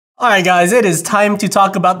Alright guys, it is time to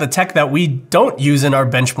talk about the tech that we don't use in our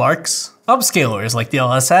benchmarks. Upscalers like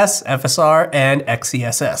DLSS, FSR, and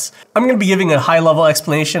XeSS. I'm going to be giving a high-level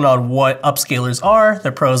explanation on what upscalers are,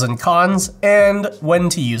 their pros and cons, and when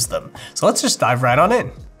to use them. So let's just dive right on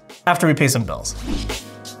in, after we pay some bills.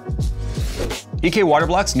 EK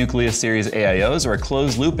Waterblock's Nucleus series AIOs are a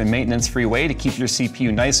closed-loop and maintenance-free way to keep your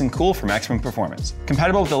CPU nice and cool for maximum performance.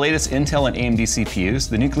 Compatible with the latest Intel and AMD CPUs,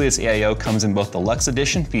 the Nucleus AIO comes in both the Luxe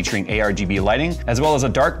Edition featuring ARGB lighting, as well as a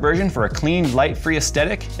dark version for a clean, light-free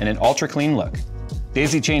aesthetic and an ultra-clean look.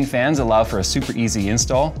 Daisy-chain fans allow for a super easy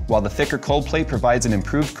install, while the thicker cold plate provides an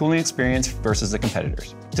improved cooling experience versus the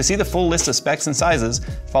competitors. To see the full list of specs and sizes,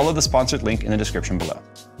 follow the sponsored link in the description below.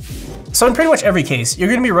 So in pretty much every case, you're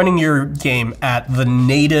going to be running your game at the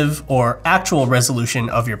native or actual resolution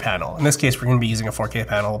of your panel. In this case, we're going to be using a 4K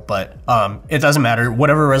panel, but it doesn't matter.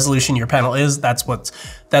 Whatever resolution your panel is, that's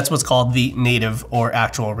what's called the native or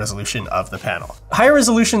actual resolution of the panel. Higher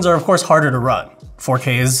resolutions are of course harder to run.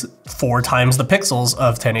 4K is 4 times the pixels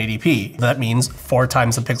of 1080p. That means 4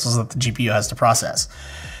 times the pixels that the GPU has to process.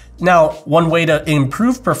 Now, one way to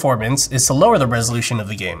improve performance is to lower the resolution of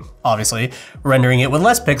the game. Obviously, rendering it with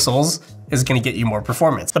less pixels is going to get you more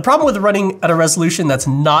performance. The problem with running at a resolution that's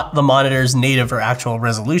not the monitor's native or actual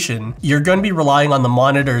resolution, you're going to be relying on the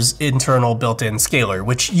monitor's internal built-in scaler,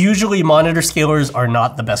 which usually monitor scalers are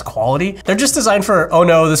not the best quality. They're just designed for, oh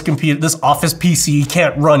no, this office PC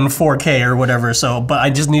can't run 4K or whatever, but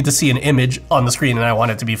I just need to see an image on the screen and I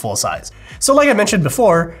want it to be full size. So like I mentioned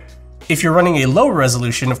before, if you're running a low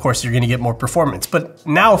resolution, of course, you're going to get more performance. But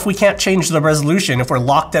now if we can't change the resolution, if we're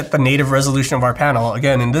locked at the native resolution of our panel,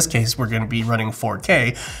 again, in this case, we're going to be running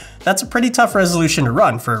 4K, that's a pretty tough resolution to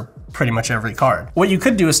run for pretty much every card. What you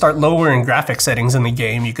could do is start lowering graphic settings in the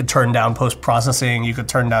game. You could turn down post-processing, you could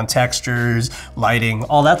turn down textures, lighting,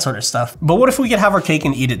 all that sort of stuff. But what if we could have our cake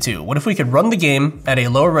and eat it too? What if we could run the game at a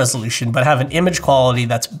lower resolution, but have an image quality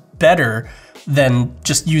that's better than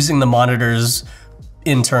just using the monitor's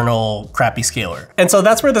internal crappy scaler? And so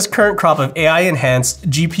that's where this current crop of AI-enhanced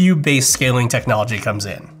GPU-based scaling technology comes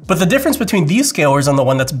in. But the difference between these scalers and the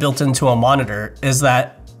one that's built into a monitor is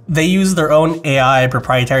that they use their own AI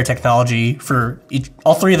proprietary technology for each.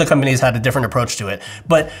 All three of the companies had a different approach to it,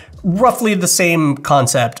 but roughly the same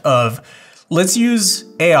concept of let's use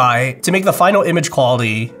AI to make the final image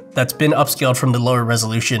quality that's been upscaled from the lower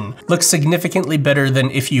resolution look significantly better than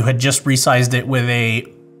if you had just resized it with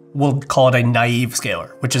we'll call it a naive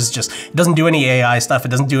scaler, which is just, it doesn't do any AI stuff, it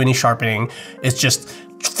doesn't do any sharpening, it's just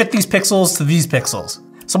fit these pixels to these pixels.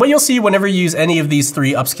 So what you'll see whenever you use any of these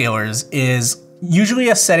three upscalers is usually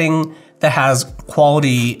a setting that has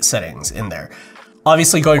quality settings in there.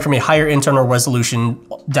 Obviously going from a higher internal resolution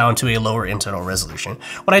down to a lower internal resolution.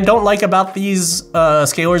 What I don't like about these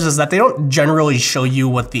scalers is that they don't generally show you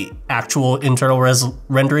what the actual internal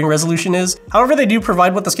rendering resolution is. However, they do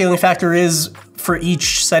provide what the scaling factor is for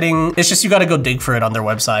each setting. It's just you gotta go dig for it on their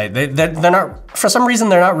website. They're not, for some reason,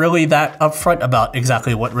 they're not really that upfront about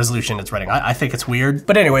exactly what resolution it's running. I think it's weird.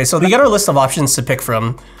 But anyway, so we got our list of options to pick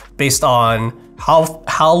from based on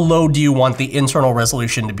how low do you want the internal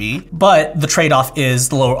resolution to be, but the trade-off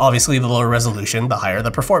is obviously the lower resolution, the higher the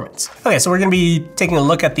performance. Okay, so we're gonna be taking a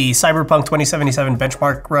look at the Cyberpunk 2077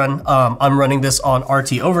 benchmark run. I'm running this on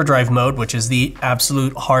RT Overdrive mode, which is the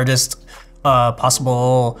absolute hardest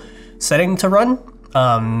possible setting to run.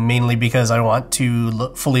 Mainly because I want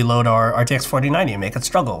to fully load our RTX 4090 and make it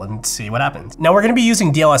struggle and see what happens. Now we're going to be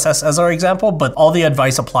using DLSS as our example, but all the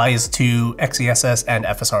advice applies to XeSS and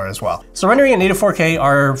FSR as well. So rendering at native 4K,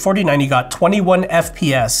 our 4090 got 21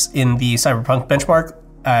 FPS in the Cyberpunk benchmark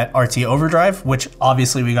at RT Overdrive, which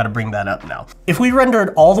obviously we got to bring that up now. If we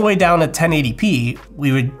rendered all the way down at 1080p,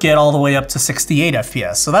 we would get all the way up to 68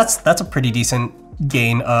 FPS. So that's a pretty decent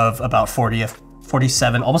gain of about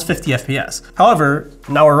 47, almost 50 FPS. However,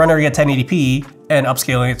 now we're rendering at 1080p and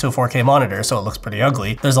upscaling it to a 4K monitor, so it looks pretty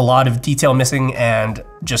ugly. There's a lot of detail missing and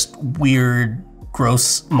just weird,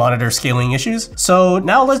 gross monitor scaling issues. So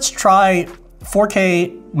now let's try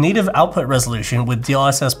 4K native output resolution with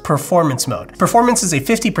DLSS performance mode. Performance is a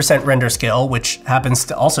 50% render scale, which happens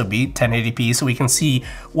to also be 1080p, so we can see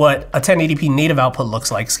what a 1080p native output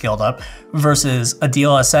looks like scaled up versus a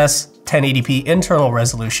DLSS 1080p internal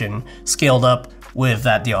resolution scaled up with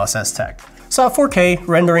that DLSS tech. So at 4K,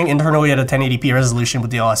 rendering internally at a 1080p resolution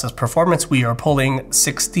with DLSS performance, we are pulling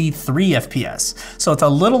 63 FPS. So it's a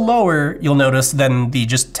little lower, you'll notice, than the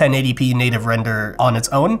just 1080p native render on its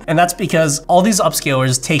own. And that's because all these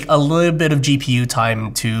upscalers take a little bit of GPU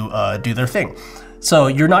time to do their thing. So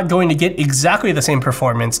you're not going to get exactly the same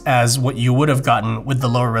performance as what you would have gotten with the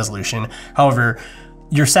lower resolution. However,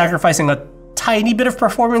 you're sacrificing a tiny bit of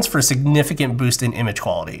performance for a significant boost in image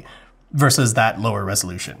quality versus that lower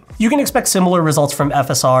resolution. You can expect similar results from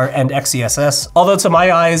FSR and XeSS, although to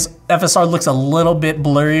my eyes, FSR looks a little bit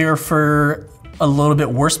blurrier for a little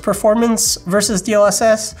bit worse performance versus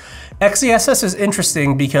DLSS. XeSS is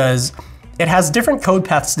interesting because it has different code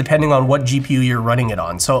paths depending on what GPU you're running it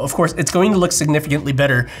on. So of course, it's going to look significantly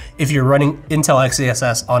better if you're running Intel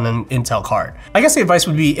XeSS on an Intel card. I guess the advice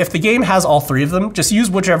would be, if the game has all three of them, just use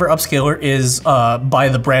whichever upscaler is by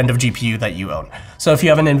the brand of GPU that you own. So if you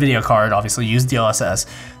have an NVIDIA card, obviously use DLSS.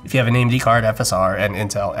 If you have an AMD card, FSR, and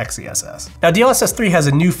Intel XeSS. Now DLSS 3 has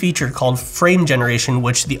a new feature called frame generation,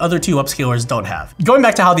 which the other two upscalers don't have. Going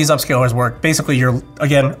back to how these upscalers work, basically you're,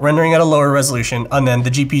 again, rendering at a lower resolution, and then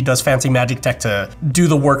the GPU does fancy magic tech to do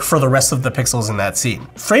the work for the rest of the pixels in that scene.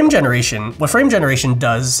 Frame generation, what frame generation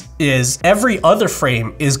does is every other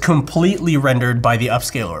frame is completely rendered by the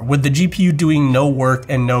upscaler, with the GPU doing no work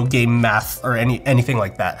and no game math or anything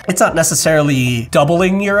like that. It's not necessarily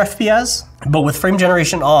doubling your FPS, but with frame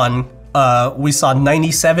generation on, we saw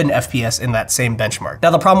 97 FPS in that same benchmark.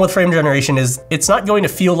 Now the problem with frame generation is it's not going to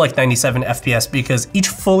feel like 97 FPS because each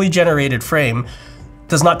fully generated frame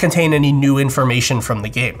does not contain any new information from the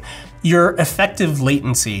game. Your effective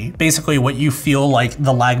latency, basically what you feel like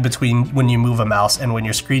the lag between when you move a mouse and when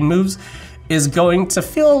your screen moves, is going to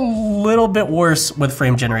feel a little bit worse with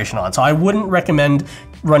frame generation on. So I wouldn't recommend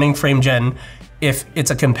running frame gen if it's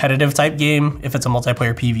a competitive type game, if it's a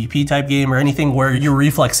multiplayer PvP type game, or anything where your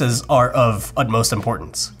reflexes are of utmost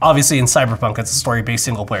importance. Obviously in Cyberpunk, it's a story-based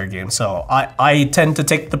single player game, so I tend to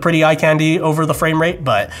take the pretty eye candy over the frame rate,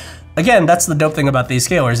 but again, that's the dope thing about these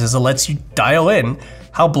scalers, is it lets you dial in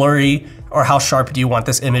how blurry or how sharp do you want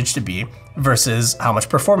this image to be versus how much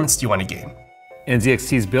performance do you want to gain.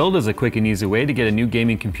 NZXT's build is a quick and easy way to get a new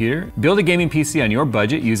gaming computer. Build a gaming PC on your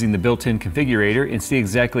budget using the built-in configurator and see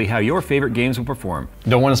exactly how your favorite games will perform.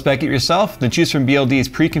 Don't want to spec it yourself? Then choose from BLD's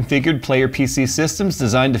pre-configured player PC systems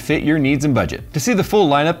designed to fit your needs and budget. To see the full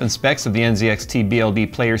lineup and specs of the NZXT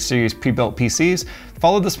BLD Player Series pre-built PCs,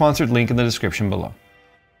 follow the sponsored link in the description below.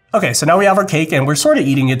 Okay, so now we have our cake and we're sort of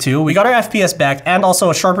eating it too. We got our FPS back and also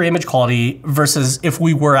a sharper image quality versus if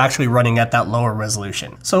we were actually running at that lower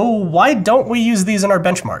resolution. So why don't we use these in our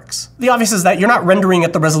benchmarks? The obvious is that you're not rendering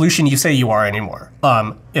at the resolution you say you are anymore.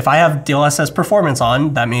 If I have DLSS performance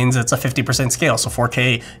on, that means it's a 50% scale, so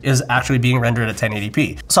 4K is actually being rendered at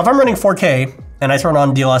 1080p. So if I'm running 4K, and I turn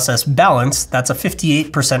on DLSS balance, that's a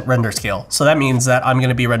 58% render scale. So that means that I'm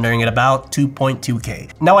gonna be rendering at about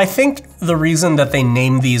 2.2K. Now I think the reason that they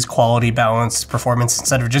name these quality balanced performance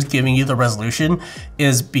instead of just giving you the resolution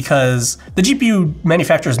is because the GPU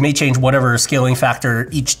manufacturers may change whatever scaling factor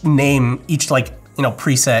each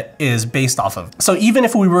preset is based off of. So even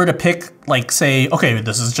if we were to pick, like, say, okay,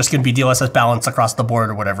 this is just gonna be DLSS balance across the board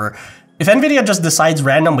or whatever, if NVIDIA just decides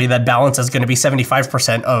randomly that balance is going to be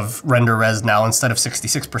 75% of render res now instead of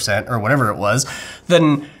 66% or whatever it was,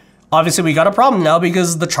 then obviously we got a problem now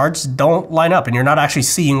because the charts don't line up and you're not actually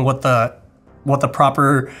seeing what the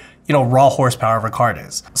proper raw horsepower of a card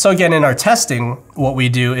is. So again, in our testing, what we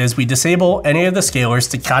do is we disable any of the scalers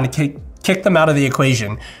to kind of kick them out of the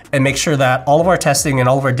equation and make sure that all of our testing and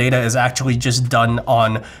all of our data is actually just done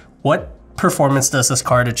on what performance does this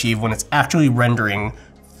card achieve when it's actually rendering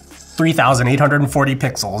 3,840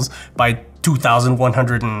 pixels by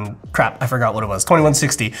 2,100 and crap, I forgot what it was,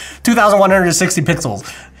 2160, 2,160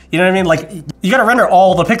 pixels. You know what I mean? Like, you gotta render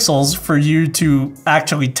all the pixels for you to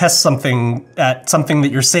actually test something at something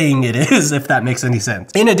that you're saying it is, if that makes any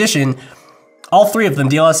sense. In addition, all three of them,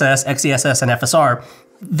 DLSS, XeSS, and FSR,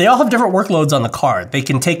 they all have different workloads on the card. They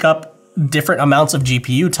can take up different amounts of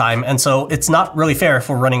GPU time, and so it's not really fair if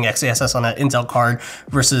we're running XeSS on an Intel card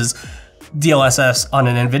versus DLSS on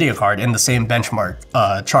an NVIDIA card in the same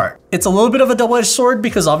benchmark chart. It's a little bit of a double-edged sword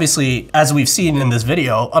because obviously, as we've seen in this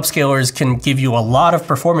video, upscalers can give you a lot of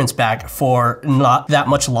performance back for not that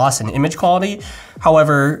much loss in image quality.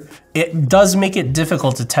 However, it does make it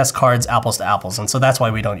difficult to test cards apples to apples, and so that's why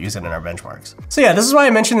we don't use it in our benchmarks. So yeah, this is why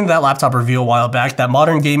I mentioned in that laptop review a while back that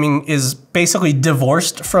modern gaming is basically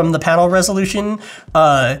divorced from the panel resolution.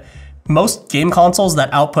 Most game consoles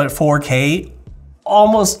that output 4K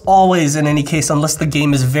almost always, in any case, unless the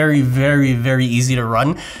game is very, very, very easy to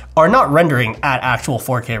run, are not rendering at actual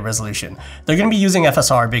 4K resolution. They're gonna be using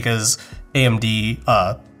FSR because AMD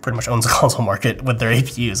pretty much owns the console market with their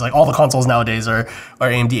APUs. Like, all the consoles nowadays are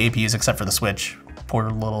AMD APUs except for the Switch. Poor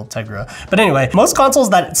little Tegra. But anyway, most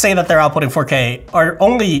consoles that say that they're outputting 4K are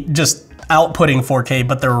only just outputting 4K,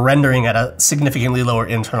 but they're rendering at a significantly lower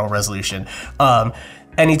internal resolution.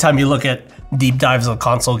 Anytime you look at deep dives of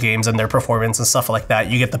console games and their performance and stuff like that,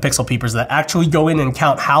 you get the pixel peepers that actually go in and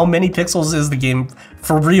count how many pixels is the game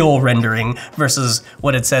for real rendering versus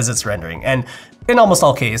what it says it's rendering. And in almost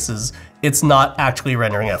all cases, it's not actually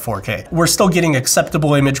rendering at 4K. We're still getting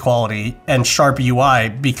acceptable image quality and sharp UI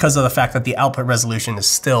because of the fact that the output resolution is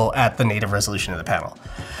still at the native resolution of the panel.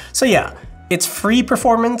 So yeah, it's free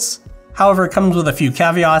performance. However, it comes with a few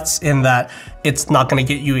caveats in that it's not going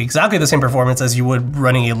to get you exactly the same performance as you would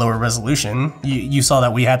running a lower resolution. You saw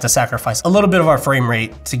that we had to sacrifice a little bit of our frame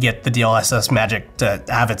rate to get the DLSS magic to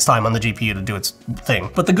have its time on the GPU to do its thing.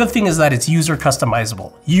 But the good thing is that it's user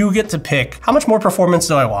customizable. You get to pick how much more performance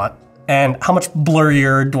do I want, and how much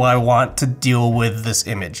blurrier do I want to deal with this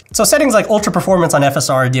image. So settings like ultra performance on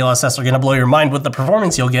FSR or DLSS are gonna blow your mind with the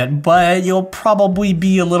performance you'll get, but you'll probably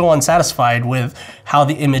be a little unsatisfied with how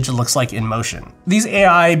the image looks like in motion. These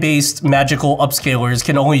AI-based magical upscalers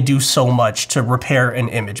can only do so much to repair an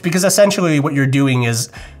image, because essentially what you're doing is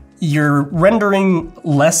you're rendering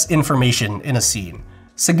less information in a scene,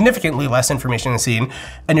 significantly less information in a scene,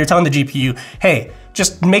 and you're telling the GPU, hey,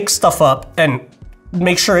 just make stuff up and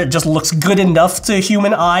make sure it just looks good enough to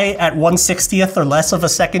human eye at 1/60th or less of a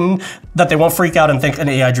second that they won't freak out and think an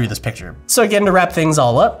AI drew this picture. So again, to wrap things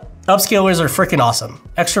all up, upscalers are freaking awesome.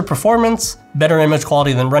 Extra performance, better image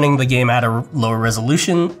quality than running the game at a lower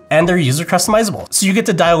resolution, and they're user customizable. So you get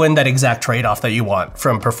to dial in that exact trade-off that you want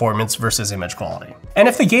from performance versus image quality. And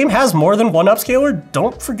if the game has more than one upscaler,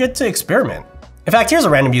 don't forget to experiment. In fact, here's a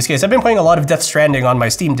random use case. I've been playing a lot of Death Stranding on my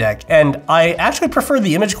Steam Deck, and I actually prefer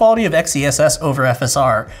the image quality of XeSS over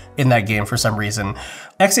FSR in that game for some reason.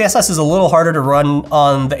 XeSS is a little harder to run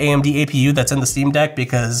on the AMD APU that's in the Steam Deck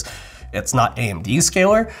because it's not AMD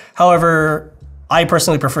scaler. However, I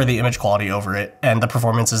personally prefer the image quality over it, and the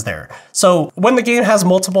performance is there. So when the game has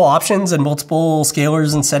multiple options and multiple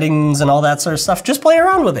scalers and settings and all that sort of stuff, just play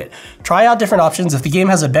around with it. Try out different options. If the game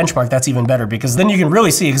has a benchmark, that's even better, because then you can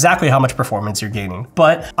really see exactly how much performance you're gaining.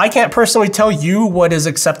 But I can't personally tell you what is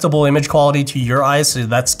acceptable image quality to your eyes, so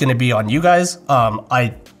that's gonna be on you guys.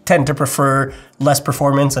 I tend to prefer less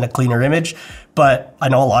performance and a cleaner image, but I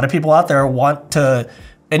know a lot of people out there want to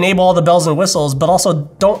enable all the bells and whistles, but also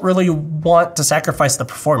don't really want to sacrifice the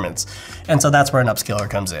performance. And so that's where an upscaler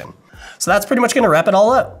comes in. So that's pretty much gonna wrap it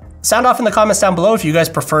all up. Sound off in the comments down below if you guys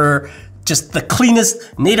prefer just the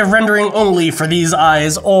cleanest native rendering only for these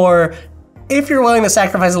eyes, or if you're willing to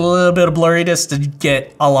sacrifice a little bit of blurriness to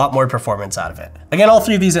get a lot more performance out of it. Again, all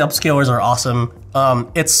three of these upscalers are awesome.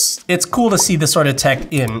 It's cool to see this sort of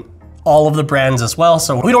tech in all of the brands as well.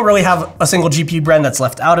 So we don't really have a single GPU brand that's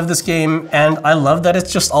left out of this game, and I love that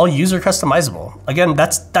it's just all user customizable. Again,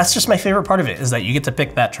 that's just my favorite part of it, is that you get to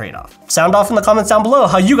pick that trade-off. Sound off in the comments down below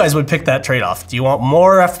how you guys would pick that trade-off. Do you want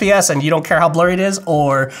more FPS and you don't care how blurry it is,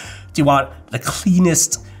 or do you want the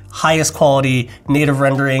cleanest, highest quality native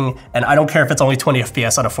rendering, and I don't care if it's only 20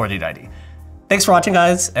 FPS on a 4090. Thanks for watching,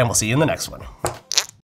 guys, and we'll see you in the next one.